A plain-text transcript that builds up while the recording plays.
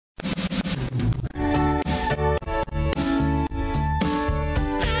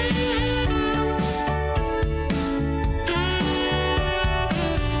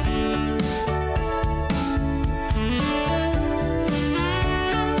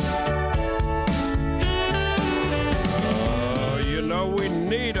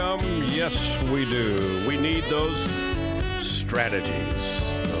Yes, we do. We need those strategies.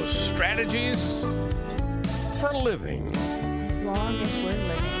 Those strategies for living. As long as we're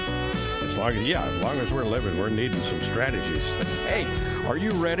living. As long as we're living, we're needing some strategies. Hey, are you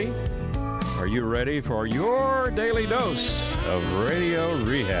ready? Are you ready for your daily dose of radio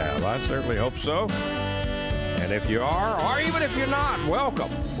rehab? I certainly hope so. And if you are, or even if you're not,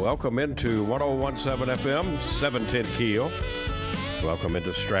 welcome. Welcome into 1017 FM, 710 Keel. Welcome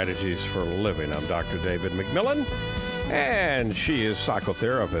into Strategies for Living. I'm Dr. David McMillan, and she is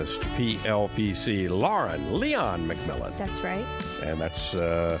psychotherapist, PLPC, Leon McMillan. That's right. And that's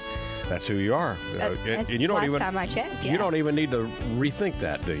who you are. That's and you don't last time I checked, yeah. You don't even need to rethink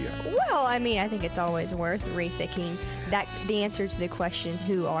that, do you? Well, I mean, I think it's always worth rethinking the answer to the question,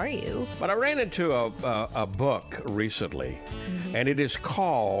 who are you? But I ran into a book recently, and it is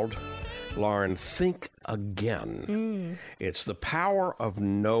called, Lauren, Think Again. It's the power of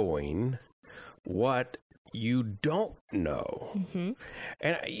knowing what you don't know.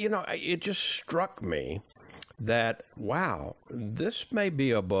 And, it just struck me that, wow, this may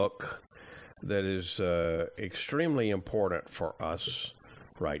be a book that is extremely important for us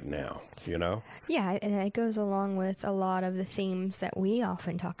right now, Yeah, and it goes along with a lot of the themes that we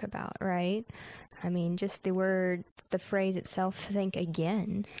often talk about, right? I mean, just the phrase itself, think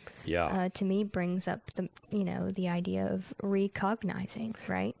again, to me brings up the idea of recognizing,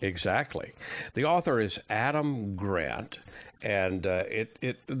 right? Exactly. The author is Adam Grant, and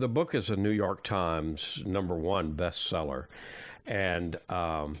the book is a New York Times #1 bestseller, and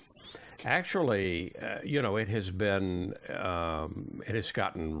actually, it has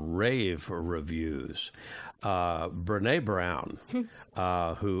gotten rave reviews. Brene Brown,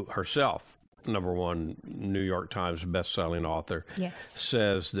 who herself, #1 New York Times best-selling author,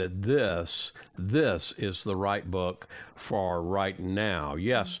 says that this is the right book for right now.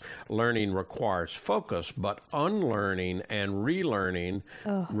 Yes, learning requires focus, but unlearning and relearning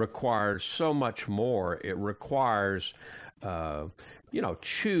requires so much more. It requires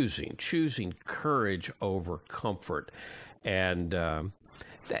choosing courage over comfort. And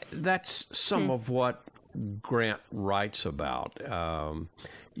that's some of what Grant writes about.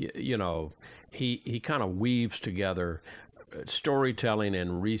 He kind of weaves together storytelling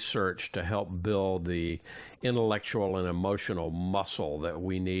and research to help build the intellectual and emotional muscle that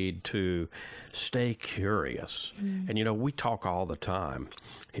we need to stay curious. And, we talk all the time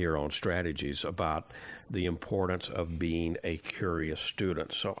here on Strategies about the importance of being a curious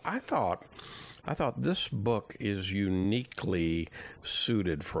student. So I thought this book is uniquely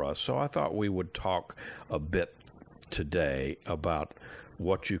suited for us. So I thought we would talk a bit today about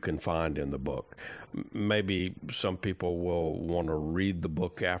what you can find in the book. Maybe some people will want to read the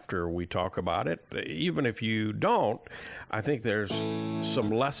book after we talk about it. Even if you don't, I think there's some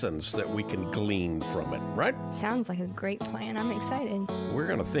lessons that we can glean from it, right? Sounds like a great plan. I'm excited. We're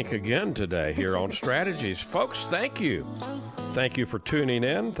going to think again today here on Strategies. Folks, thank you. Thank you for tuning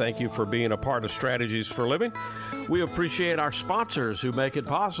in. Thank you for being a part of Strategies for Living. We appreciate our sponsors who make it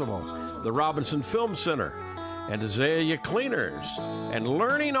possible. The Robinson Film Center, and Azalea Cleaners, and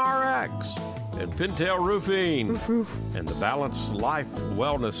Learning RX, and Pintail Roofing, and the Balanced Life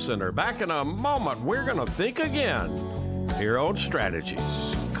Wellness Center. Back in a moment, we're going to think again here on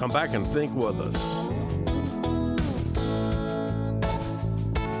Strategies. Come back and think with us.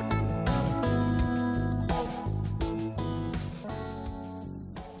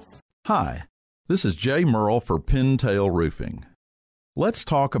 Hi, this is Jay Merle for Pintail Roofing. Let's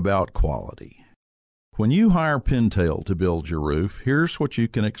talk about quality. When you hire Pintail to build your roof, here's what you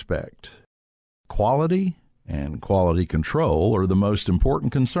can expect. Quality and quality control are the most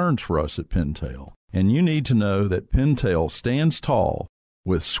important concerns for us at Pintail, and you need to know that Pintail stands tall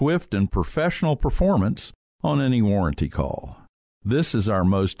with swift and professional performance on any warranty call. This is our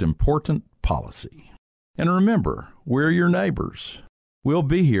most important policy. And remember, we're your neighbors. We'll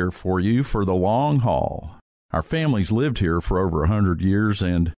be here for you for the long haul. Our family's lived here for over 100 years,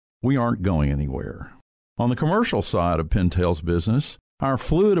 and we aren't going anywhere. On the commercial side of Pintail's business, our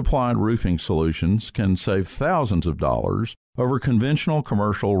fluid-applied roofing solutions can save thousands of dollars over conventional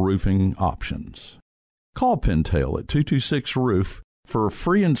commercial roofing options. Call Pintail at 226-ROOF for a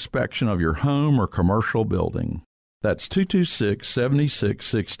free inspection of your home or commercial building. That's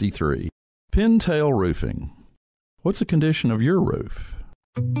 226-7663. Pintail Roofing. What's the condition of your roof?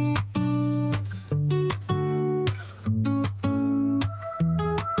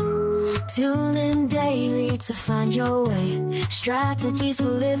 Tune in daily to find your way. Strategies for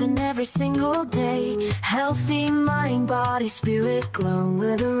living every single day. Healthy mind, body, spirit glow.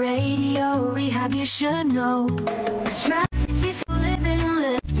 With a radio rehab you should know. Strategies for living,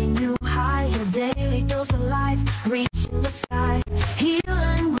 lifting you high. feels alive, reaching the sky. Heal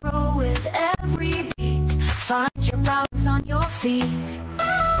and grow with every beat. Find your balance on your feet.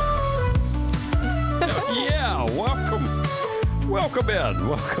 Yeah, welcome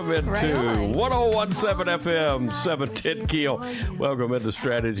in Right to on. 1017 FM, 710 Keel. Welcome into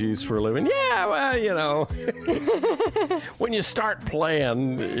Strategies for Living. Yeah, well, you know, when you start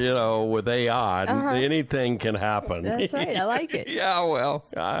playing, you know, with AI, anything can happen. That's right. I like it. Yeah, well,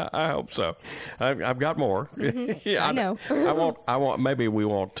 I hope so. I've got more. Yeah, I know. I won't. Maybe we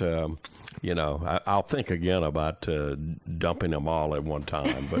won't. You know, I'll think again about dumping them all at one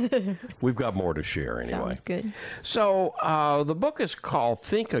time, but we've got more to share anyway. Sounds good. So the book is called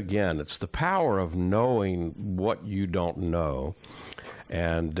Think Again. It's the power of knowing what you don't know.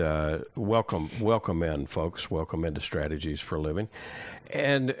 And welcome in, folks. Welcome into Strategies for Living.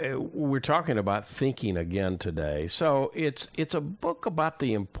 And we're talking about thinking again today. So it's a book about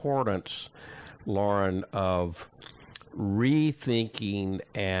the importance, Lauren, of rethinking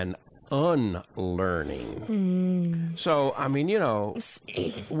and unlearning. So I mean, you know,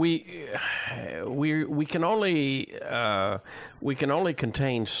 we can only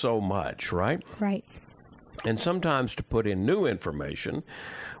contain so much, right? Right. And sometimes to put in new information,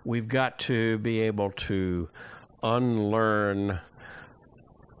 we've got to be able to unlearn,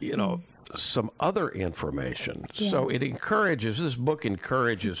 you know, some other information. Yeah. So this book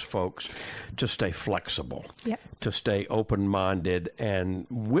encourages folks to stay flexible, to stay open-minded and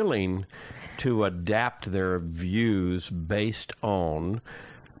willing to adapt their views based on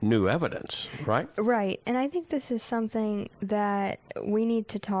new evidence, right? Right. And I think this is something that we need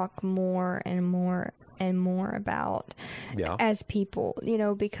to talk more and more about as people, you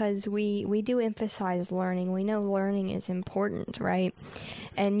know, because we do emphasize learning. We know learning is important, right?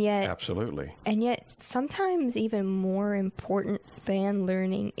 And yet absolutely. And yet sometimes even more important than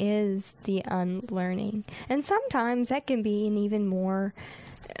learning is the unlearning. And sometimes that can be an even more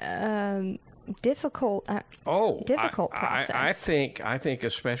difficult process. I think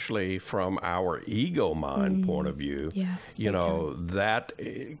especially from our ego mind point of view, you know, that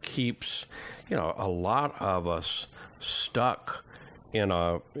keeps, you know, a lot of us stuck in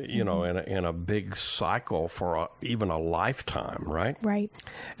a, you know, in a big cycle for even a lifetime, right? Right.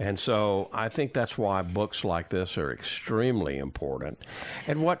 And so I think that's why books like this are extremely important.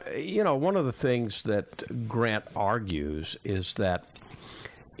 And one of the things that Grant argues is that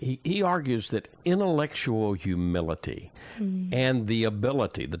he argues that intellectual humility and the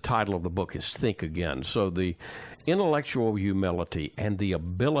ability, the title of the book is Think Again. So the intellectual humility and the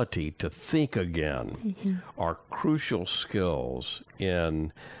ability to think again are crucial skills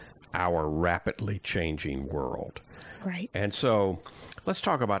in our rapidly changing world. Right. And so let's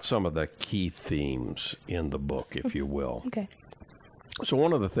talk about some of the key themes in the book, if you will. Okay. So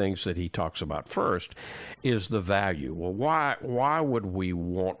one of the things that he talks about first is the value. Well, why would we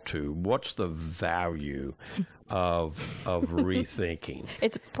want to? What's the value of rethinking?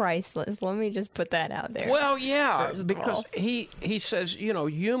 It's priceless. Let me just put that out there. Well, yeah, because he says, you know,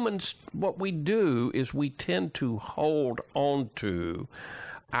 humans, what we do is we tend to hold on to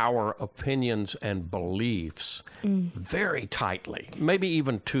our opinions and beliefs very tightly, maybe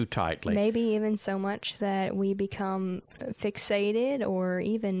even too tightly. Maybe even so much that we become fixated, or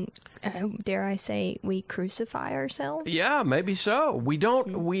even, dare I say, we crucify ourselves. Yeah, maybe so. We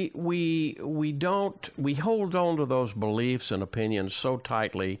don't. We hold on to those beliefs and opinions so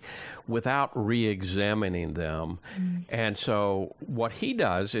tightly without re-examining them. And so what he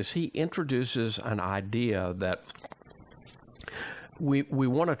does is he introduces an idea that we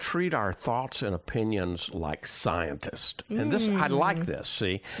want to treat our thoughts and opinions like scientists. And this, I like this,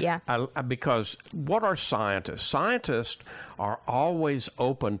 see? Yeah. Because what are scientists? Scientists are always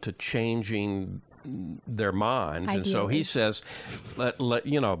open to changing their minds. Ideally. And so he says,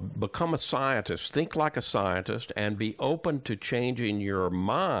 become a scientist, think like a scientist, and be open to changing your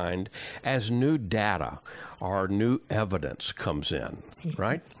mind as new data or new evidence comes in,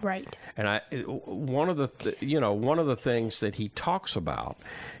 right? Right. And one of the things that he talks about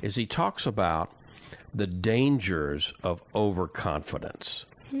is he talks about the dangers of overconfidence.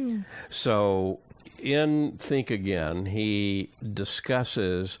 So in Think Again, he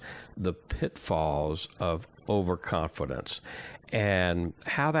discusses the pitfalls of overconfidence and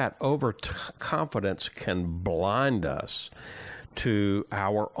how that overconfidence can blind us to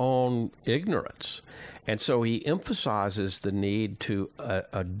our own ignorance. And so he emphasizes the need to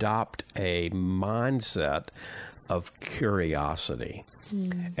adopt a mindset of curiosity.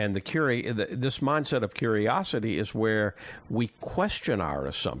 And this mindset of curiosity is where we question our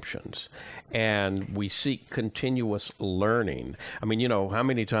assumptions and we seek continuous learning. I mean, how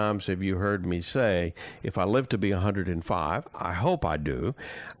many times have you heard me say, if I live to be 105, I hope I do,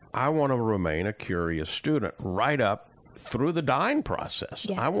 I want to remain a curious student right up through the dying process.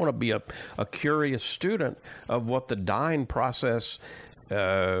 Yeah. I want to be a curious student of what the dying process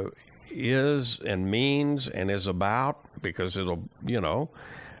is and means and is about, because it'll,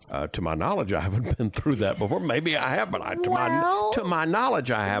 to my knowledge, I haven't been through that before. Maybe I have, but to my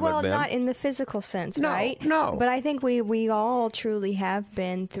knowledge, I haven't been. Well, not in the physical sense, No, right? no. But I think we all truly have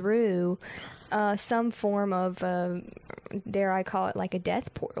been through some form of, dare I call it, like a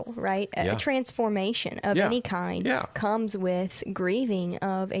death portal, right? Yeah. A transformation of any kind comes with grieving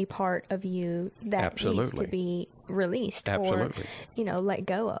of a part of you that needs to be released or, let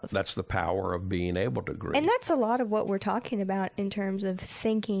go of. That's the power of being able to grieve. And that's a lot of what we're talking about in terms of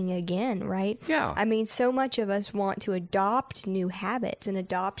thinking again, right? Yeah. I mean, so much of us want to adopt new habits and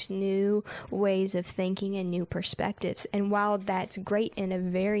adopt new ways of thinking and new perspectives. And while that's great and a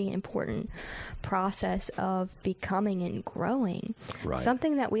very important process of becoming and growing,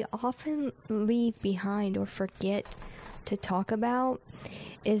 something that we often leave behind or forget to talk about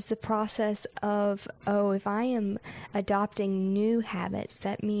is the process of, if I am adopting new habits,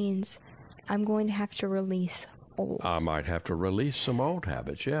 that means I'm going to have to release old. I might have to release some old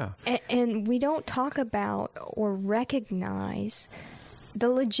habits, And we don't talk about or recognize the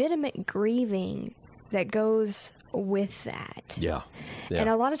legitimate grieving that goes with that. Yeah. And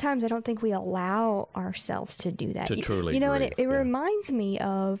a lot of times I don't think we allow ourselves to do that. To truly and grieve, it reminds me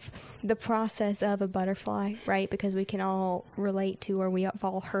of the process of a butterfly, right? Because we can all relate to, or we have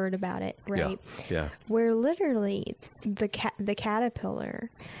all heard about it, right? Yeah. Where literally the caterpillar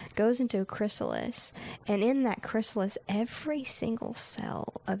goes into a chrysalis, and in that chrysalis, every single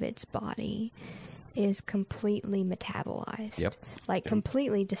cell of its body is completely metabolized,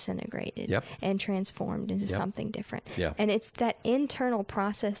 completely disintegrated and transformed into something different. And it's that internal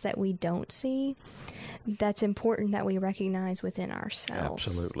process that we don't see that's important that we recognize within ourselves.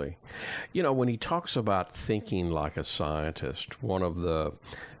 Absolutely. When he talks about thinking like a scientist, one of the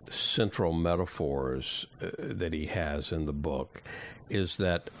central metaphors that he has in the book is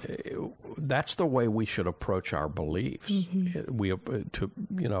that that's the way we should approach our beliefs. We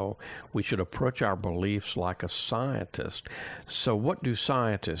should approach our beliefs like a scientist. So what do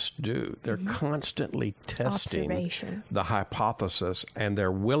scientists do? They're constantly testing the hypothesis, and they're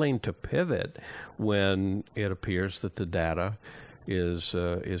willing to pivot when it appears that the data is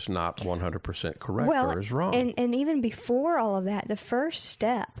not 100% correct or is wrong. And even before all of that, the first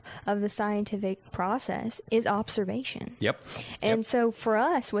step of the scientific process is observation. And so for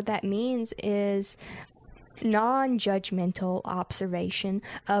us, what that means is non-judgmental observation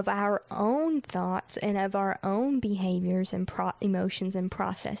of our own thoughts and of our own behaviors and emotions and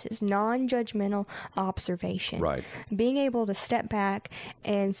processes. Non-judgmental observation. Being able to step back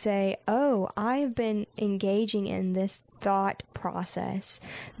and say, I've been engaging in this thought process,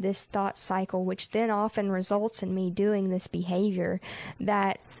 this thought cycle, which then often results in me doing this behavior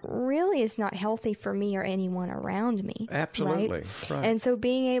that really is not healthy for me or anyone around me. Absolutely. Right. And so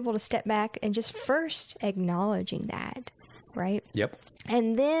being able to step back and just first acknowledging that, right?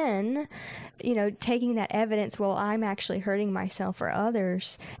 And then, taking that evidence, I'm actually hurting myself or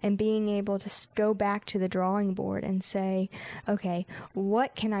others, and being able to go back to the drawing board and say, okay,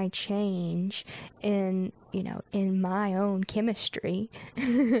 what can I change in my own chemistry,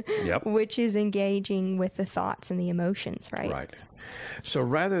 which is engaging with the thoughts and the emotions, right? So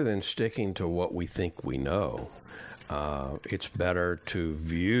rather than sticking to what we think we know, it's better to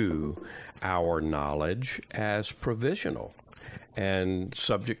view our knowledge as provisional and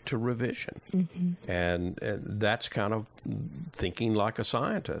subject to revision. And that's kind of thinking like a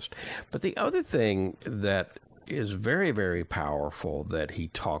scientist. But the other thing that is very, very powerful that he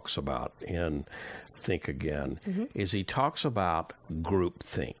talks about in Think Again is he talks about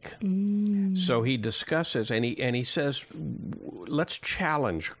groupthink. So he discusses, and he says, let's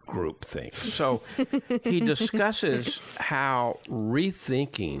challenge groupthink. So he discusses how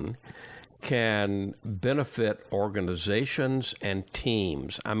rethinking can benefit organizations and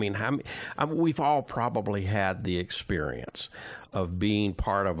teams. I mean, we've all probably had the experience of being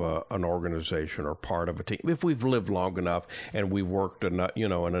part of an organization or part of a team. If we've lived long enough and we've worked enough,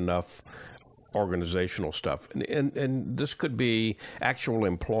 in enough organizational stuff. And this could be actual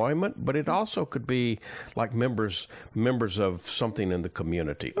employment, but it also could be like members of something in the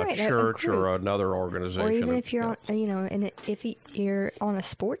community, right, a church or another organization. Or even if you're on, if you're on a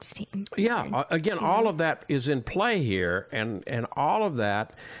sports team. Yeah, again, all of that is in play here, and all of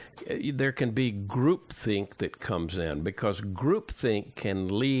that, there can be groupthink that comes in, because groupthink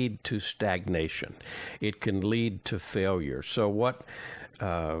can lead to stagnation. It can lead to failure. So what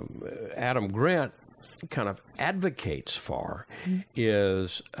Adam Grant kind of advocates for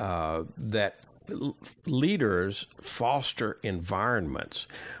is that leaders foster environments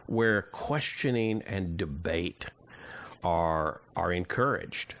where questioning and debate are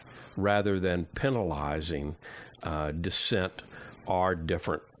encouraged, rather than penalizing dissent or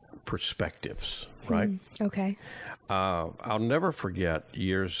different perspectives, right? Okay. I'll never forget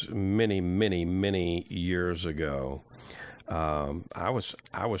many years ago. I was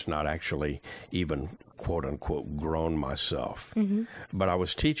not actually even quote unquote grown myself, but I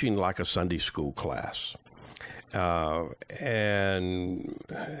was teaching like a Sunday school class, and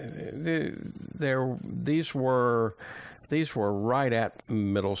these were right at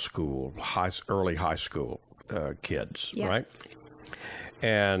middle school, early high school kids, right?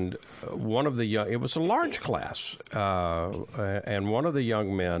 And one of the it was a large class, and one of the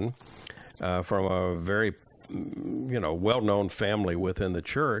young men from a very well-known family within the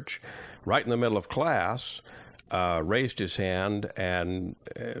church, right in the middle of class, raised his hand and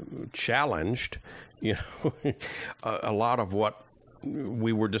challenged, a lot of what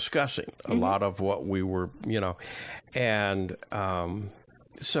we were discussing, a lot of what we were, and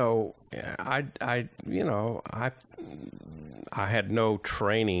so I had no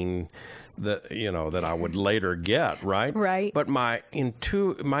training that I would later get, right? Right. But my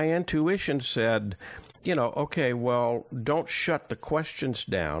intuition said, okay, well, don't shut the questions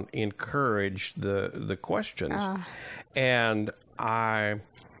down. Encourage the questions. And I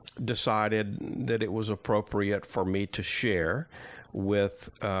decided that it was appropriate for me to share with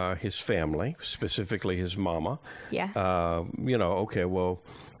his family, specifically his mama. Yeah. Okay, well,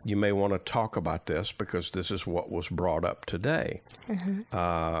 you may want to talk about this because this is what was brought up today. And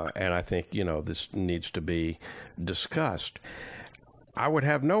I think, this needs to be discussed. I would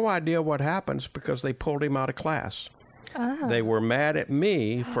have no idea what happens because they pulled him out of class. They were mad at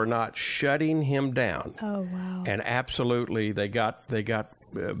me for not shutting him down. Oh, wow. And absolutely, they got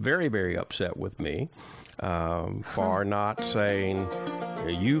very, very upset with me for not saying,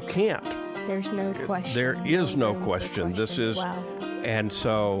 you can't. There's no question. There is no question. This is, wow. And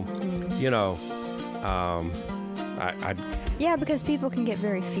so, Yeah, because people can get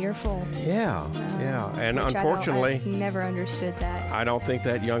very fearful. Yeah. And unfortunately, I never understood that. I don't think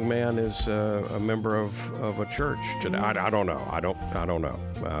that young man is a member of a church today. I don't know. I don't know.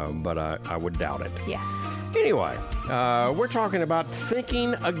 But I would doubt it. Yeah. Anyway, we're talking about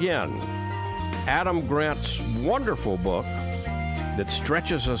Thinking Again, Adam Grant's wonderful book that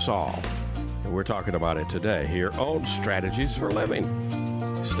stretches us all. And we're talking about it today here on Strategies for Living.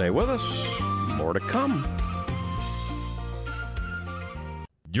 Stay with us. More to come.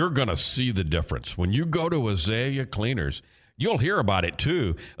 You're going to see the difference. When you go to Azalea Cleaners, you'll hear about it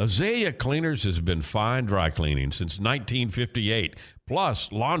too. Azalea Cleaners has been fine dry cleaning since 1958, plus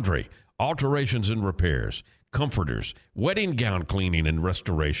laundry, alterations and repairs, comforters, wedding gown cleaning and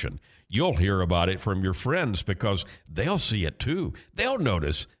restoration. You'll hear about it from your friends because they'll see it too. They'll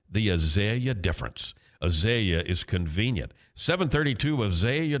notice the Azalea difference. Azalea is convenient. 732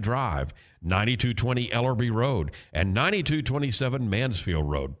 Azalea Drive, 9220 Ellerby Road, and 9227 Mansfield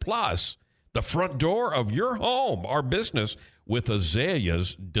Road. Plus, the front door of your home or business with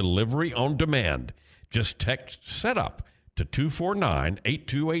Azalea's delivery on demand. Just text SETUP to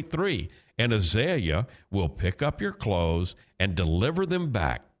 249-8283, and Azalea will pick up your clothes and deliver them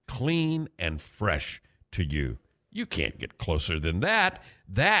back clean and fresh to you. You can't get closer than that.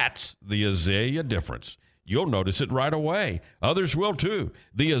 That's the Azalea difference. You'll notice it right away. Others will too.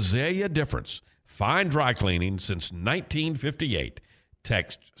 The Azalea difference. Fine dry cleaning since 1958.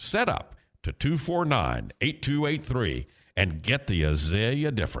 Text SETUP to 249-8283 and get the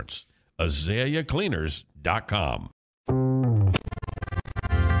Azalea difference. AzaleaCleaners.com.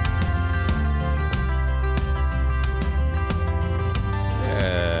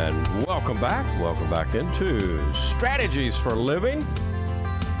 And welcome back into Strategies for Living.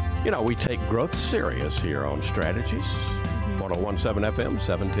 We take growth serious here on Strategies. 101.7 FM,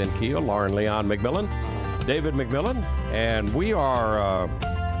 710 Keel, Lauren Leon McMillan, David McMillan, and we're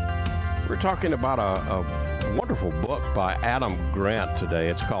talking about a wonderful book by Adam Grant today.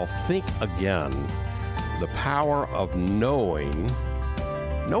 It's called Think Again, The Power of Knowing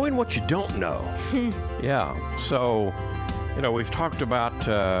knowing what you don't know. Yeah. So, we've talked about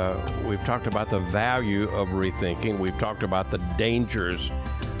the value of rethinking. We've talked about the dangers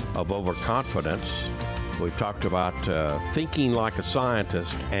of overconfidence. We've talked about thinking like a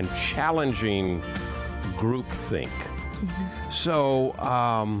scientist and challenging groupthink. So,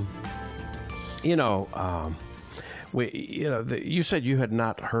 you said you had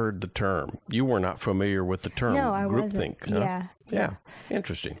not heard the term. You were not familiar with the term. No, I groupthink. wasn't. Huh? Yeah.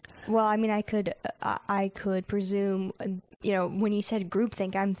 Interesting. Well, I mean, I could presume. When you said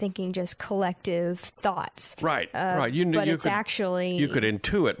groupthink, I'm thinking just collective thoughts. Right. Right. Actually, you could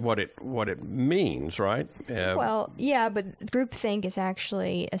intuit what it means, right? Well, yeah, but groupthink is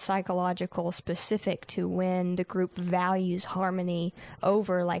actually a psychological specific to when the group values harmony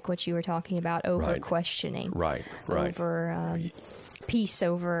over, like what you were talking about, over questioning. Right. Over peace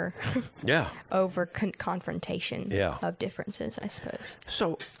over over confrontation of differences, I suppose.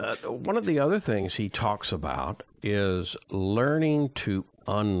 So one of the other things he talks about is learning to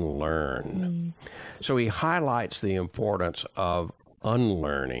unlearn. So he highlights the importance of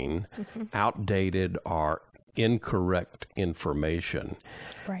unlearning outdated or incorrect information.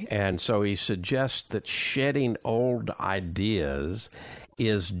 Right. And so he suggests that shedding old ideas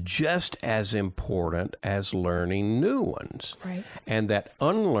is just as important as learning new ones. Right. And that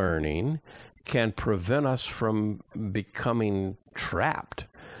unlearning can prevent us from becoming trapped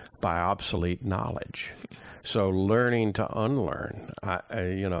by obsolete knowledge. So learning to unlearn,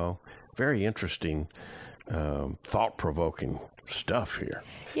 very interesting, thought-provoking stuff here.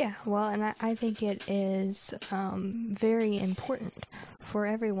 Yeah, well, and I think it is very important for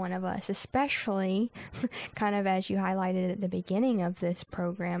every one of us, especially kind of as you highlighted at the beginning of this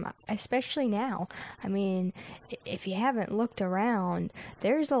program, especially now. I mean, if you haven't looked around,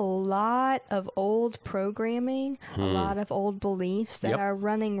 there's a lot of old programming, a lot of old beliefs that are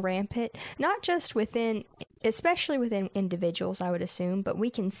running rampant, not just especially within individuals, I would assume, but we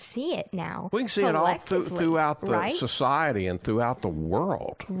can see it now. We can see it all throughout the society and throughout the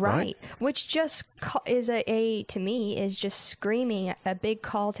world. Right. Which just is to me, is just screaming a big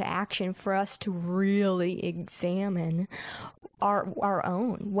call to action for us to really examine our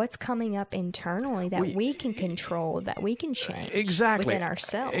own, what's coming up internally that we can control, that we can change within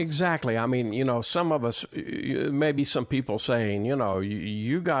ourselves. Exactly. I mean, some of us, maybe some people saying,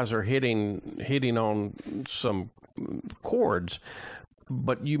 you guys are hitting on some chords,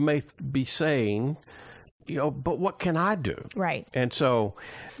 but you may be saying, but what can I do? Right. And so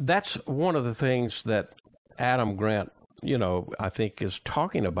that's one of the things that Adam Grant, I think is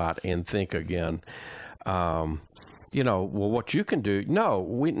talking about in Think Again. What you can do. No,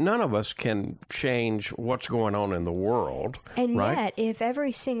 none of us can change what's going on in the world. And right? yet, if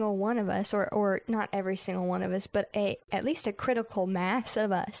every single one of us, or not every single one of us, but at least a critical mass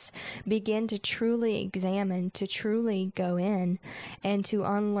of us begin to truly examine, to truly go in and to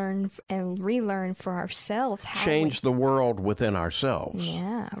unlearn and relearn for ourselves. Change the world within ourselves.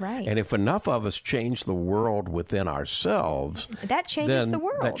 Yeah, right. And if enough of us change the world within ourselves, that changes the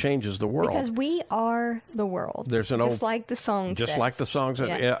world. That changes the world. Because we are the world. Like the song just says. Like the song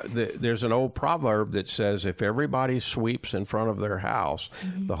says. There's an old proverb that says, if everybody sweeps in front of their house,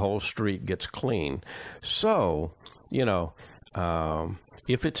 the whole street gets clean. So,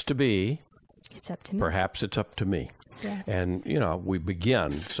 if it's to be, it's up to me. Perhaps it's up to me. Yeah. And, we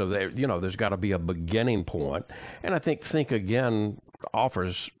begin. So, there's got to be a beginning point. And I think Again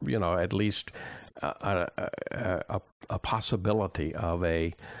offers, at least a possibility of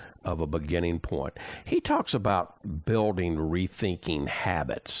a beginning point. He talks about building rethinking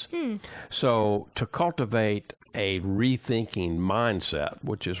habits. So to cultivate a rethinking mindset,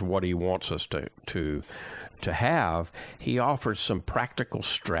 which is what he wants us to have, he offers some practical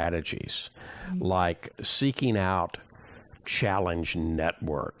strategies like seeking out challenge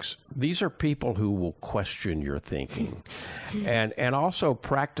networks. These are people who will question your thinking. and also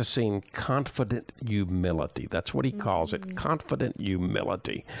practicing confident humility. That's what he calls it, confident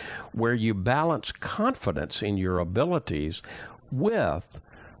humility, where you balance confidence in your abilities with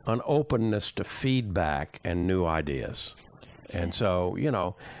an openness to feedback and new ideas. And so,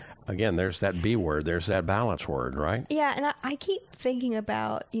 again, there's that B word, there's that balance word, right? Yeah, and I keep thinking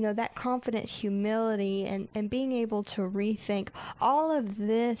about, that confident humility and being able to rethink. All of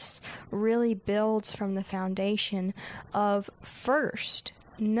this really builds from the foundation of first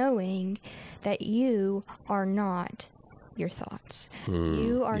knowing that you are not your thoughts.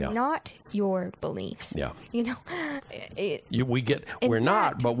 You are not your beliefs. Yeah. You know,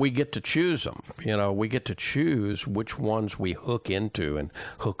 but we get to choose them. You know, we get to choose which ones we hook into and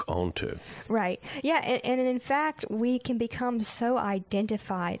hook onto. Right. Yeah. And in fact, we can become so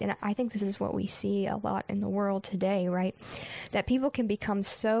identified. And I think this is what we see a lot in the world today, right? That people can become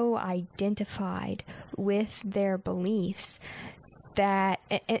so identified with their beliefs that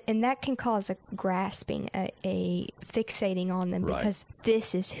can cause a grasping, a fixating on them, because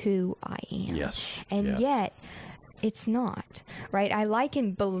this is who I am. Yes. And yet it's not, right? I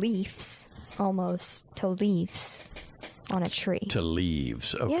liken beliefs almost to leaves on a tree. To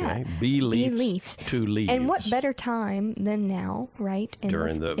leaves, okay. Yeah. Beliefs to leaves. And what better time than now, right?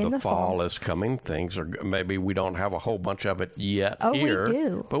 During the fall is coming. Things are, maybe we don't have a whole bunch of it yet here. We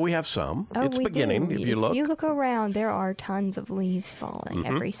do. But we have some. Oh, it's beginning, do. if you look. If you look around, there are tons of leaves falling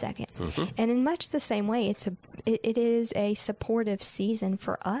every second. And in much the same way, it is a supportive season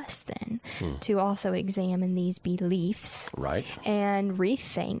for us then to also examine these beliefs. Right. And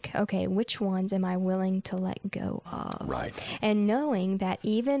rethink, okay, which ones am I willing to let go of? Right. And knowing that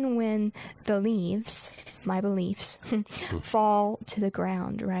even when the leaves, my beliefs, fall to the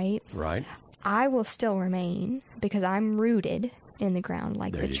ground, right? Right. I will still remain because I'm rooted in the ground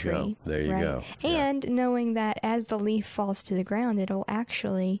like the tree. There you go. And knowing that as the leaf falls to the ground, it'll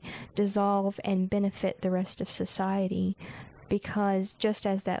actually dissolve and benefit the rest of society, because just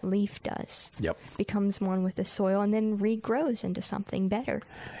as that leaf does, becomes one with the soil and then regrows into something better.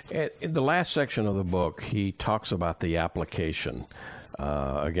 In the last section of the book, he talks about the application.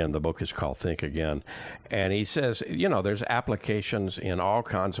 Again, the book is called Think Again. And he says, you know, there's applications in all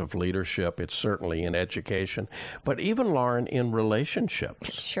kinds of leadership. It's certainly in education, but even, Lauren, in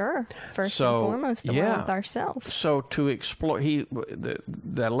relationships. Sure. First and foremost, the one with ourselves. So to explore,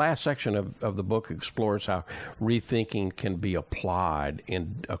 the last section of the book explores how rethinking can be applied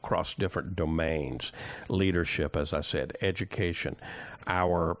across different domains. Leadership, as I said, education,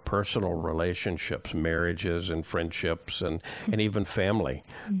 our personal relationships, marriages and friendships, and even family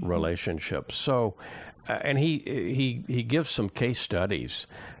relationships. So, and he gives some case studies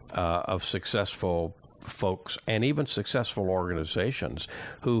of successful folks and even successful organizations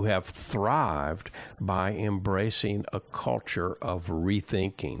who have thrived by embracing a culture of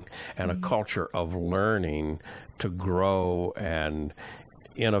rethinking and a culture of learning to grow and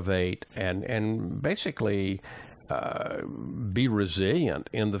innovate and basically be resilient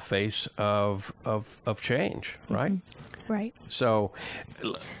in the face of change, right? Right. So,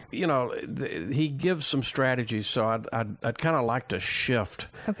 you know, he gives some strategies. So I'd kind of like to shift.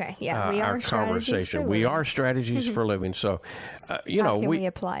 Okay. Yeah. We are our conversation. We are strategies for living. So, you How know, can we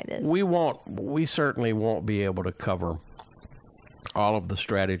apply this? We certainly won't be able to cover all of the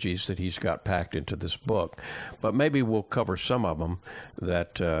strategies that he's got packed into this book, but maybe we'll cover some of them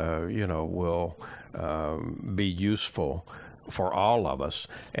that you know, will be useful for all of us,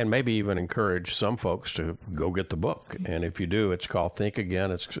 and maybe even encourage some folks to go get the book. And if you do, it's called Think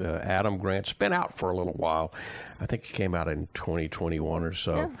Again. It's Adam Grant. It's been out for a little while. I think it came out in 2021 or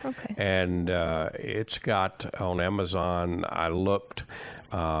so. Oh, okay. And it's got on Amazon, I looked,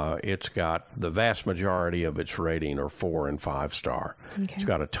 it's got the vast majority of its rating are 4 and 5 star. Okay. It's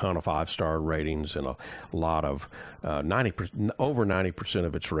got a ton of 5-star ratings, and a lot of over 90%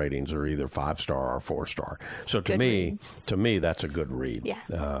 of its ratings are either 5-star or 4-star. So to me, that's a good read.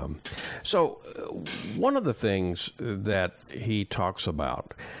 Yeah. So one of the things that he talks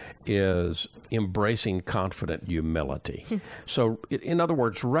about is embracing confident humility. So, in other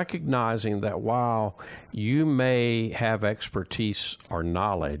words, recognizing that while you may have expertise or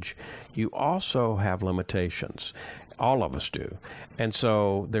knowledge, you also have limitations. All of us do. And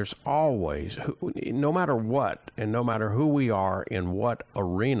so there's always, no matter what, and no matter who we are in what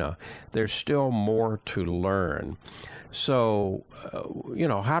arena, there's still more to learn. So, you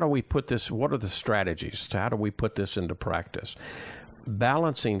know, how do we put this, what are the strategies? How do we put this into practice?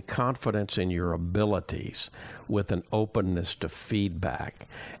 Balancing confidence in your abilities with an openness to feedback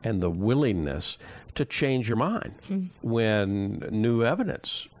and the willingness to change your mind when new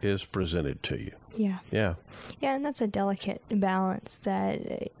evidence is presented to you. Yeah. Yeah. Yeah, and that's a delicate balance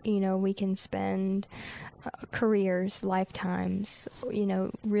that, you know, we can spend careers, lifetimes, you know,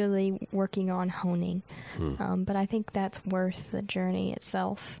 really working on honing. But I think that's worth the journey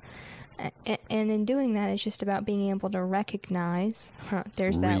itself. And in doing that, it's just about being able to recognize,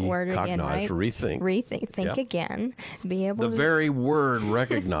 there's that word again, right? Rethink. Think again. Be able the very word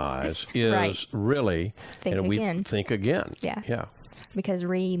recognize is really think again. Think again. Yeah. Yeah. because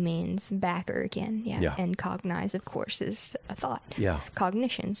means back or again. Yeah. And cognize, of course, is a thought. Yeah.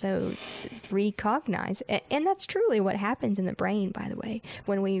 Cognition. So recognize. And that's truly what happens in the brain, by the way.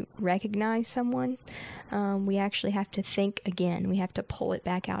 When we recognize someone, we actually have to think again. We have to pull it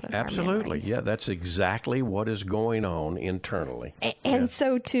back out of our memories. Yeah, that's exactly what is going on internally. And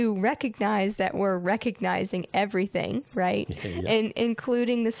so to recognize that we're recognizing everything, right? And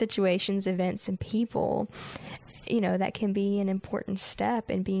including the situations, events, and people, that can be an important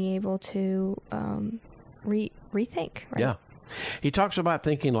step in being able to rethink, right? Yeah. He talks about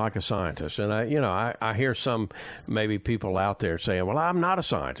thinking like a scientist, and I hear some maybe people out there saying, "Well, I'm not a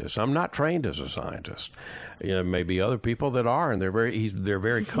scientist. I'm not trained as a scientist." Maybe other people that are, and they're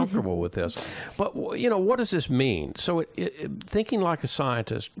very comfortable with this. But what does this mean? So, thinking like a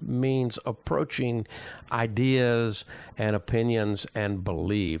scientist means approaching ideas and opinions and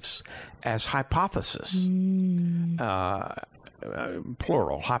beliefs as hypothesis.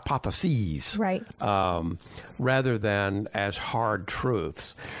 Plural, hypotheses, right? Rather than as hard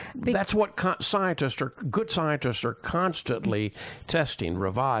truths. That's what good scientists are constantly testing,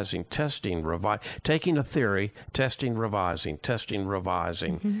 revising, taking a theory, testing, revising,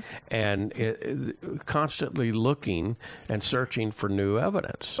 and constantly looking and searching for new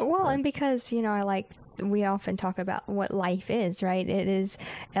evidence. Well, and because we often talk about what life is, right? It is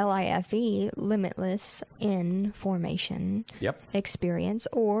LIFE, limitless in formation, experience,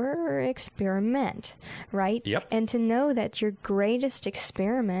 or experiment, right? Yep. And to know that your greatest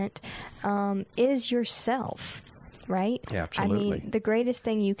experiment is yourself, right? Yeah, absolutely. I mean, the greatest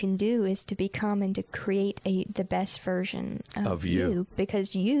thing you can do is to become and to create the best version of you,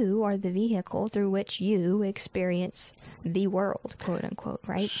 because you are the vehicle through which you experience the world, quote unquote,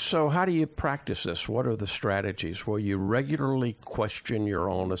 right? So how do you practice this? What are the strategies? Well, you regularly question your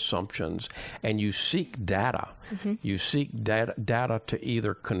own assumptions, and you seek data. You seek data to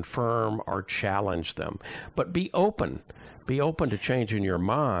either confirm or challenge them. But be open. Be open to changing your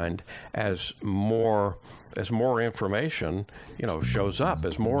mind as more information, shows up,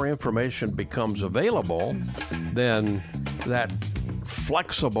 as more information becomes available, then that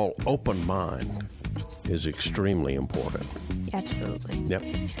flexible, open mind is extremely important. Absolutely. Yep.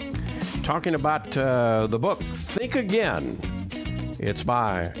 Talking about the book, Think Again. It's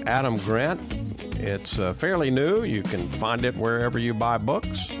by Adam Grant. It's fairly new. You can find it wherever you buy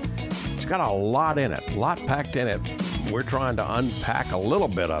books. It's got a lot in it, a lot packed in it. We're trying to unpack a little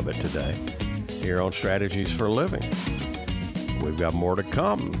bit of it today here on Strategies for Living. We've got more to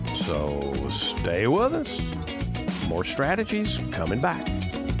come, so stay with us. More strategies coming back.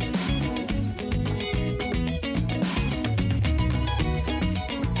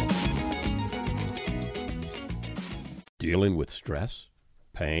 Dealing with stress,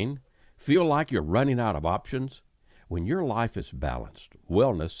 pain, feel like you're running out of options? When your life is balanced,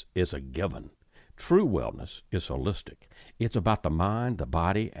 wellness is a given. True wellness is holistic. It's about the mind, the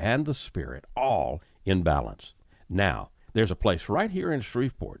body, and the spirit, all in balance. Now, there's a place right here in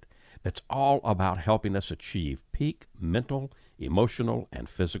Shreveport that's all about helping us achieve peak mental, emotional, and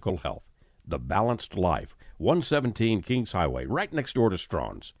physical health. The Balanced Life, 117 Kings Highway, right next door to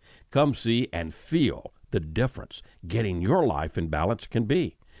Strawn's. Come see and feel the difference getting your life in balance can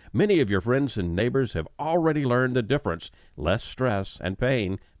be. Many of your friends and neighbors have already learned the difference less stress and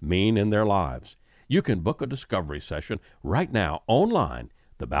pain mean in their lives. You can book a discovery session right now online,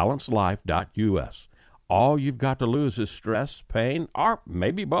 thebalancedlife.us. All you've got to lose is stress, pain, or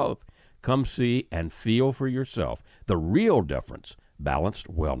maybe both. Come see and feel for yourself the real difference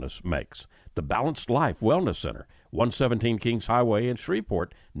balanced wellness makes. The Balanced Life Wellness Center, 117 Kings Highway in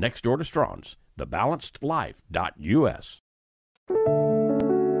Shreveport, next door to Strawn's, thebalancedlife.us.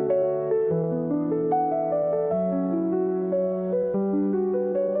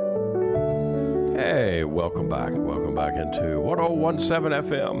 Hey, welcome back. Welcome back into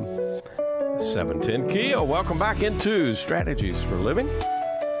 1017 FM, 710 Keel. Welcome back into Strategies for Living.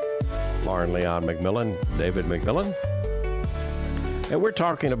 Lauren Leon McMillan, David McMillan. And we're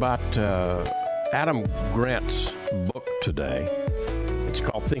talking about Adam Grant's book today. It's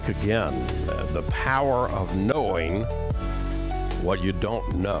called Think Again, The Power of Knowing What You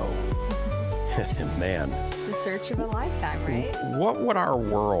Don't Know. Man. The search of a lifetime, right? What would our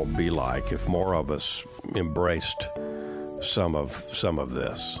world be like if more of us embraced some of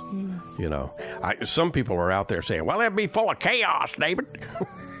this? You know, some people are out there saying, well, it'd be full of chaos, David.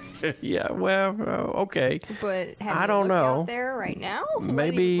 Yeah, well, okay. But have I you don't looked know. out there right now?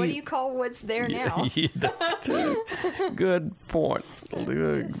 Maybe. What do you call what's there now? Yeah, that's good point.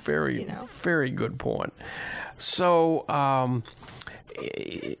 Very, very good point. So,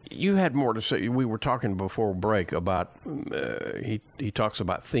 you had more to say. We were talking before break about he talks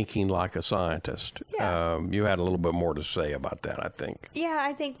about thinking like a scientist. Yeah. You had a little bit more to say about that, I think. Yeah,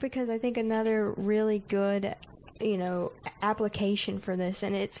 I think another really good application for this,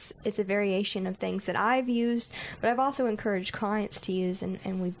 and it's a variation of things that I've used, but I've also encouraged clients to use,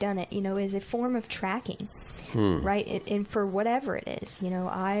 and we've done it, is a form of tracking, right? And for whatever it is,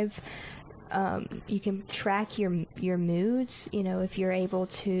 you can track your moods, if you're able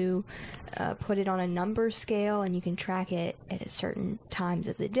to put it on a number scale, and you can track it at certain times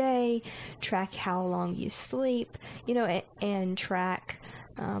of the day, track how long you sleep, and track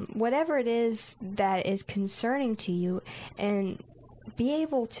whatever it is that is concerning to you, and be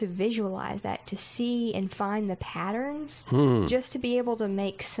able to visualize that, to see and find the patterns, just to be able to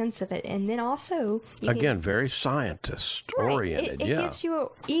make sense of it. And then also, very scientist oriented. It gives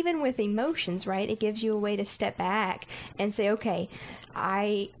you, even with emotions, right? It gives you a way to step back and say, okay,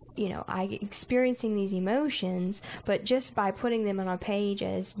 I experiencing these emotions, but just by putting them on a page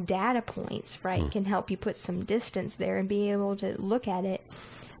as data points, right, can help you put some distance there and be able to look at it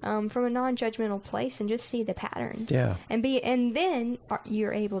from a non-judgmental place and just see the patterns. Yeah. And then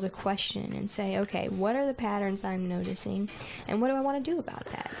you're able to question and say, okay, what are the patterns I'm noticing, and what do I want to do about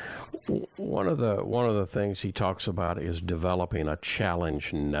that? One of the things he talks about is developing a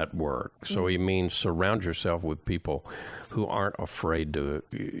challenge network. So he means surround yourself with people who aren't afraid to,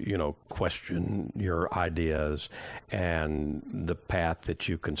 question your ideas and the path that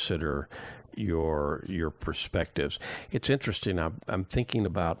you consider your perspectives. It's interesting. I'm thinking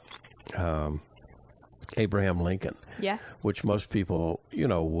about Abraham Lincoln. Yeah. Which most people,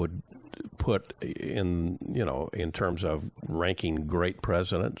 would put in terms of ranking great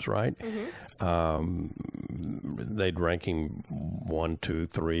presidents, right? They'd rank him 1, 2,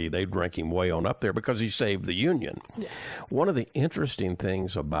 3. They'd rank him way on up there because he saved the Union. Yeah. One of the interesting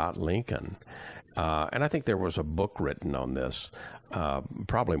things about Lincoln, and I think there was a book written on this,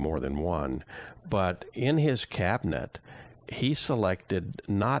 probably more than one, but in his cabinet, he selected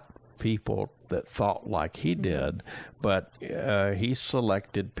not people that thought like he did, but he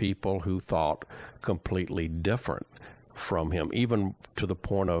selected people who thought completely different from him, even to the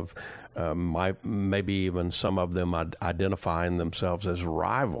point of maybe even some of them identifying themselves as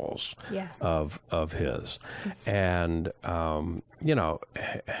rivals of his. And,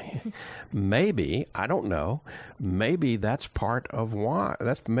 maybe, I don't know, maybe that's part of why.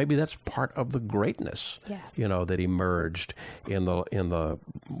 Maybe that's part of the greatness, that emerged in the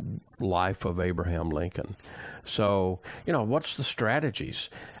life of Abraham Lincoln. So, what's the strategies?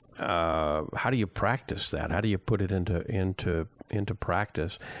 How do you practice that? How do you put it into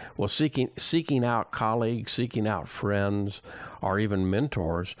practice? Well, seeking out colleagues, seeking out friends, or even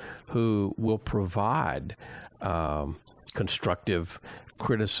mentors who will provide constructive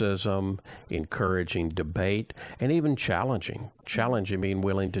criticism, encouraging debate, and even challenging. Being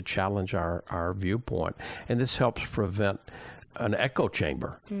willing to challenge our viewpoint. And this helps prevent an echo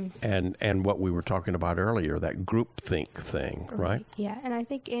chamber and what we were talking about earlier, that groupthink thing, right? Yeah, and I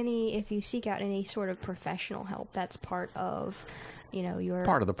think if you seek out any sort of professional help, that's part of, your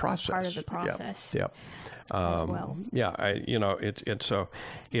part of the process. Part of the process. Yep. As well. Yeah, it's so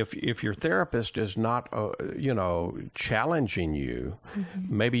if your therapist is not challenging you,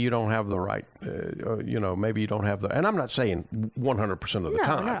 maybe you don't have the right maybe you don't have the, and I'm not saying 100% of the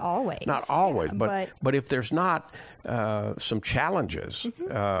time. Not always. Not always, but if there's not some challenges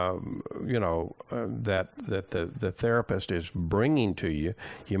that the therapist is bringing to you,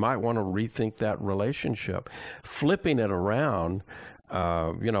 you might want to rethink that relationship. Flipping it around,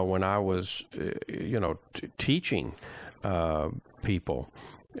 when I was teaching people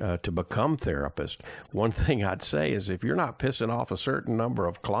to become therapists, one thing I'd say is if you're not pissing off a certain number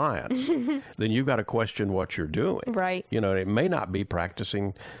of clients, then you've got to question what you're doing. Right. It may not be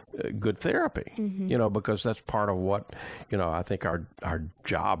practicing good therapy, because that's part of what, I think our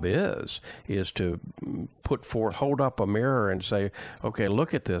job is to put forth, hold up a mirror and say, okay,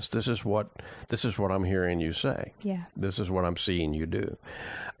 look at this. This is what I'm hearing you say. Yeah. This is what I'm seeing you do.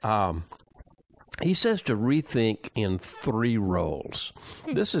 He says to rethink in 3 roles.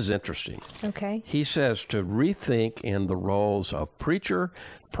 This is interesting. Okay. He says to rethink in the roles of preacher,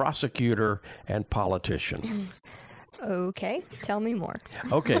 prosecutor, and politician. Okay. Tell me more.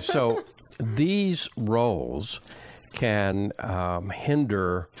 Okay. So these roles can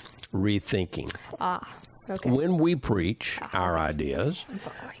hinder rethinking. when we preach our ideas,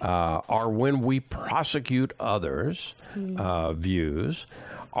 or when we prosecute others' views,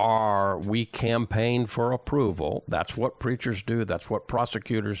 or we campaign for approval. That's what preachers do. That's what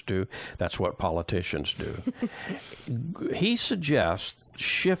prosecutors do. That's what politicians do. He suggests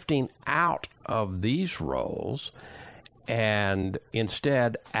shifting out of these roles and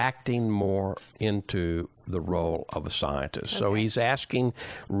instead acting more into the role of a scientist. So he's asking,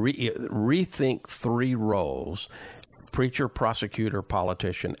 rethink 3 roles: preacher, prosecutor,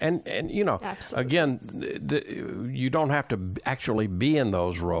 politician. And you know, again, you don't have to actually be in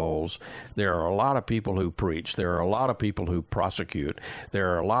those roles. There are a lot of people who preach. There are a lot of people who prosecute.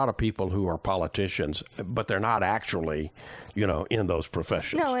 There are a lot of people who are politicians, but they're not actually, you know, in those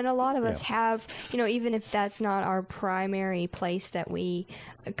professions. No, and a lot of us have, you know, even if that's not our primary place that we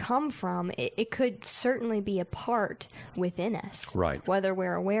come from, it could certainly be a part within us. Right. Whether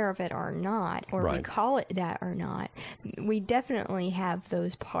we're aware of it or not, or we call it that or not, we definitely have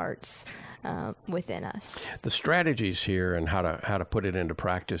those parts within us. The strategies here and how to put it into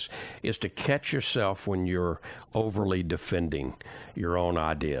practice is to catch yourself when you're overly defending your own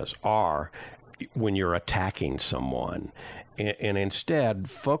ideas, or when you're attacking someone, and instead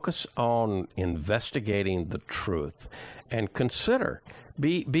focus on investigating the truth and consider.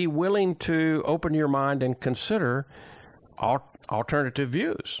 Be willing to open your mind and consider alternative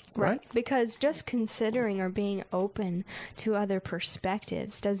views, right? Because just considering or being open to other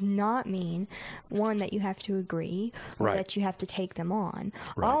perspectives does not mean, one, that you have to agree or that you have to take them on.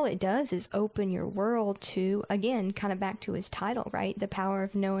 All it does is open your world to, again, kind of back to his title, right? The power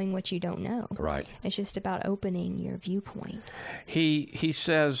of knowing what you don't know. Right. It's just about opening your viewpoint. He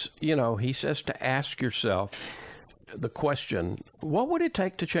says, you know, he says to ask yourself the question, what would it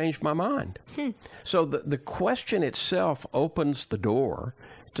take to change my mind? So the question itself opens the door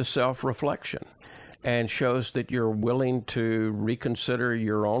to self-reflection and shows that you're willing to reconsider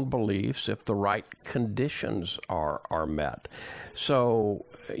your own beliefs if the right conditions are met. So,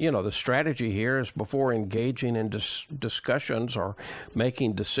 you know, the strategy here is, before engaging in discussions or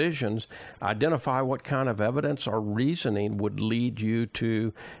making decisions, identify what kind of evidence or reasoning would lead you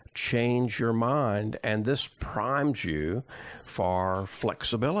to change your mind, and this primes you for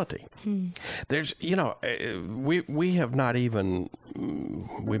flexibility. There's, you know, we have not even,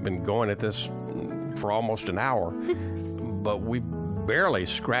 we've been going at this for almost an hour, but we barely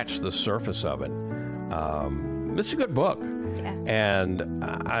scratched the surface of it. This is a good book, and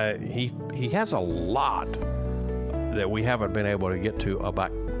he has a lot that we haven't been able to get to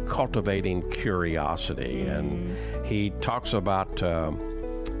about cultivating curiosity, and he talks about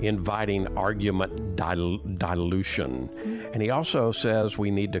inviting argument dilution. And he also says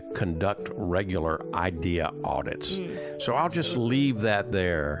we need to conduct regular idea audits. So I'll just leave that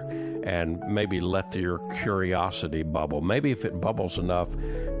there and maybe let your curiosity bubble. Maybe if it bubbles enough,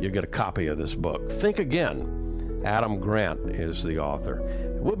 you'll get a copy of this book. Think Again. Adam Grant is the author.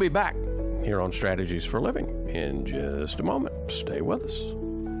 We'll be back here on Strategies for Living in just a moment. Stay with us.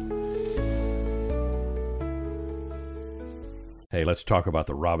 Hey, let's talk about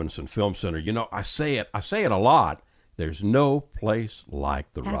the Robinson Film Center. You know, I say it a lot. There's no place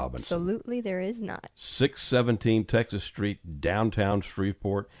like the Robinson. Absolutely, there is not. 617 Texas Street, downtown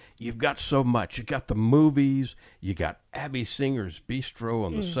Shreveport. You've got so much. You got the movies. You got Abby Singer's Bistro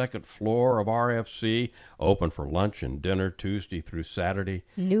on the second floor of RFC, open for lunch and dinner Tuesday through Saturday.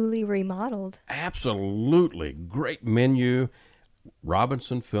 Newly remodeled. Absolutely. Great menu.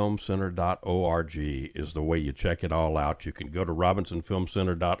 RobinsonFilmCenter.org is the way you check it all out. You can go to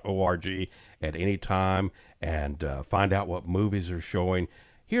RobinsonFilmCenter.org at any time and find out what movies are showing.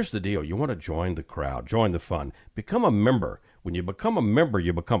 Here's the deal. You want to join the crowd, join the fun, become a member. When you become a member,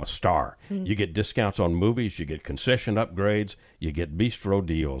 you become a star. You get discounts on movies, you get concession upgrades, you get bistro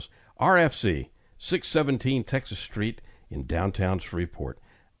deals. RFC, 617 Texas Street in downtown Shreveport.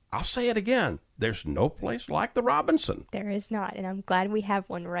 I'll say it again. There's no place like the Robinson. There is not, and I'm glad we have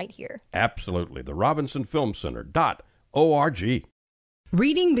one right here. Absolutely. The RobinsonFilmCenter.org.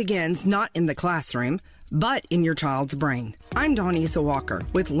 Reading begins not in the classroom, but in your child's brain. I'm Donisa Walker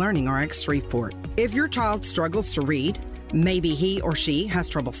with Learning RX Shreveport. If your child struggles to read, maybe he or she has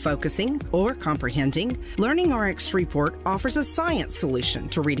trouble focusing or comprehending, Learning RX Shreveport offers a science solution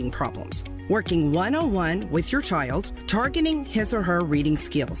to reading problems. Working one-on-one with your child, targeting his or her reading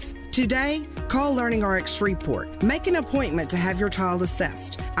skills. Today, call Learning RX Shreveport. Make an appointment to have your child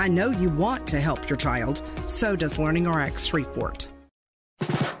assessed. I know you want to help your child, so does Learning RX Shreveport.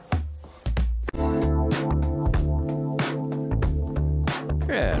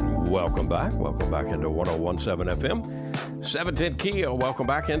 And welcome back into 101.7 FM, 710 Kia, welcome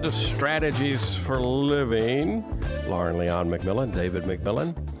back into Strategies for Living. Lauren Leon McMillan, David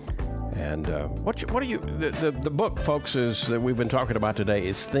McMillan. And what are you, the book, folks, is that we've been talking about today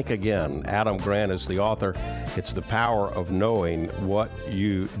is Think Again. Adam Grant is the author. It's the power of knowing what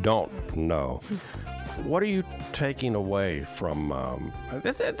you don't know. What are you taking away from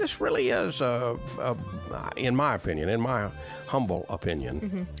this? Really is, in my opinion, in my humble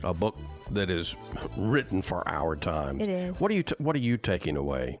opinion, a book that is written for our times. It is. What are you taking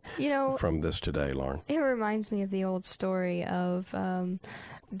away from this today, Lauren? It reminds me of the old story of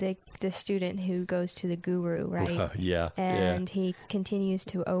the student who goes to the guru, right? And he continues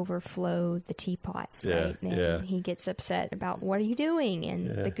to overflow the teapot, right? And he gets upset about, what are you doing?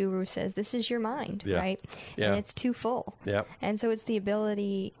 And the guru says, this is your mind, right? And it's too full. And so it's the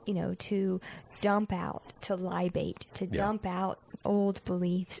ability, to dump out, to libate, to dump out old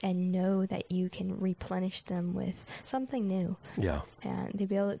beliefs and know that you can replenish them with something new. And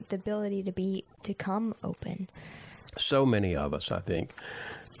the ability to come open. So many of us, I think,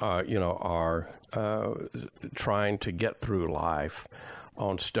 are trying to get through life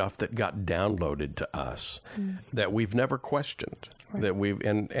on stuff that got downloaded to us that we've never questioned. Right. That we've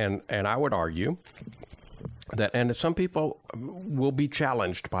and I would argue that, and some people will be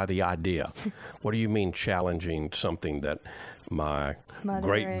challenged by the idea. What do you mean challenging something that my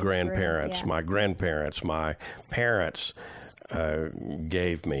great-grandparents, my grandparents, my parents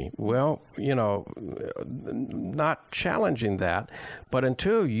gave me? Well, not challenging that, but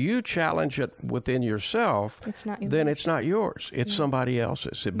until you challenge it within yourself, then it's not yours. It's somebody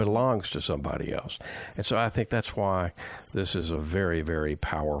else's. It belongs to somebody else. And so I think that's why this is a very, very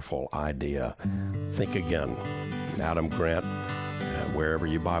powerful idea. Think Again. Adam Grant. Wherever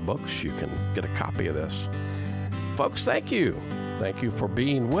you buy books, you can get a copy of this. Folks, thank you. Thank you for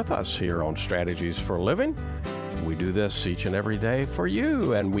being with us here on Strategies for Living. We do this each and every day for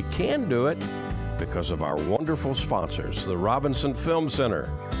you, and we can do it because of our wonderful sponsors, the Robinson Film Center,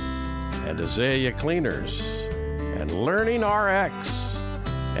 and Azalea Cleaners, and Learning RX,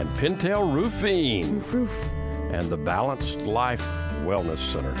 and Pintail Roofing, and the Balanced Life Wellness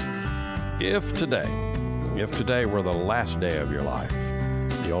Center. If today were the last day of your life,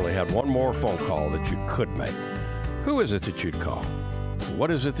 you only had one more phone call that you could make, who is it that you'd call?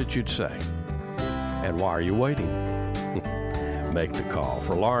 What is it that you'd say? And why are you waiting? Make the call.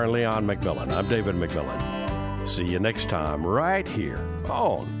 For Lauren Leon McMillan, I'm David McMillan. See you next time right here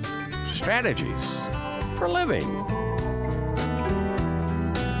on Strategies for Living.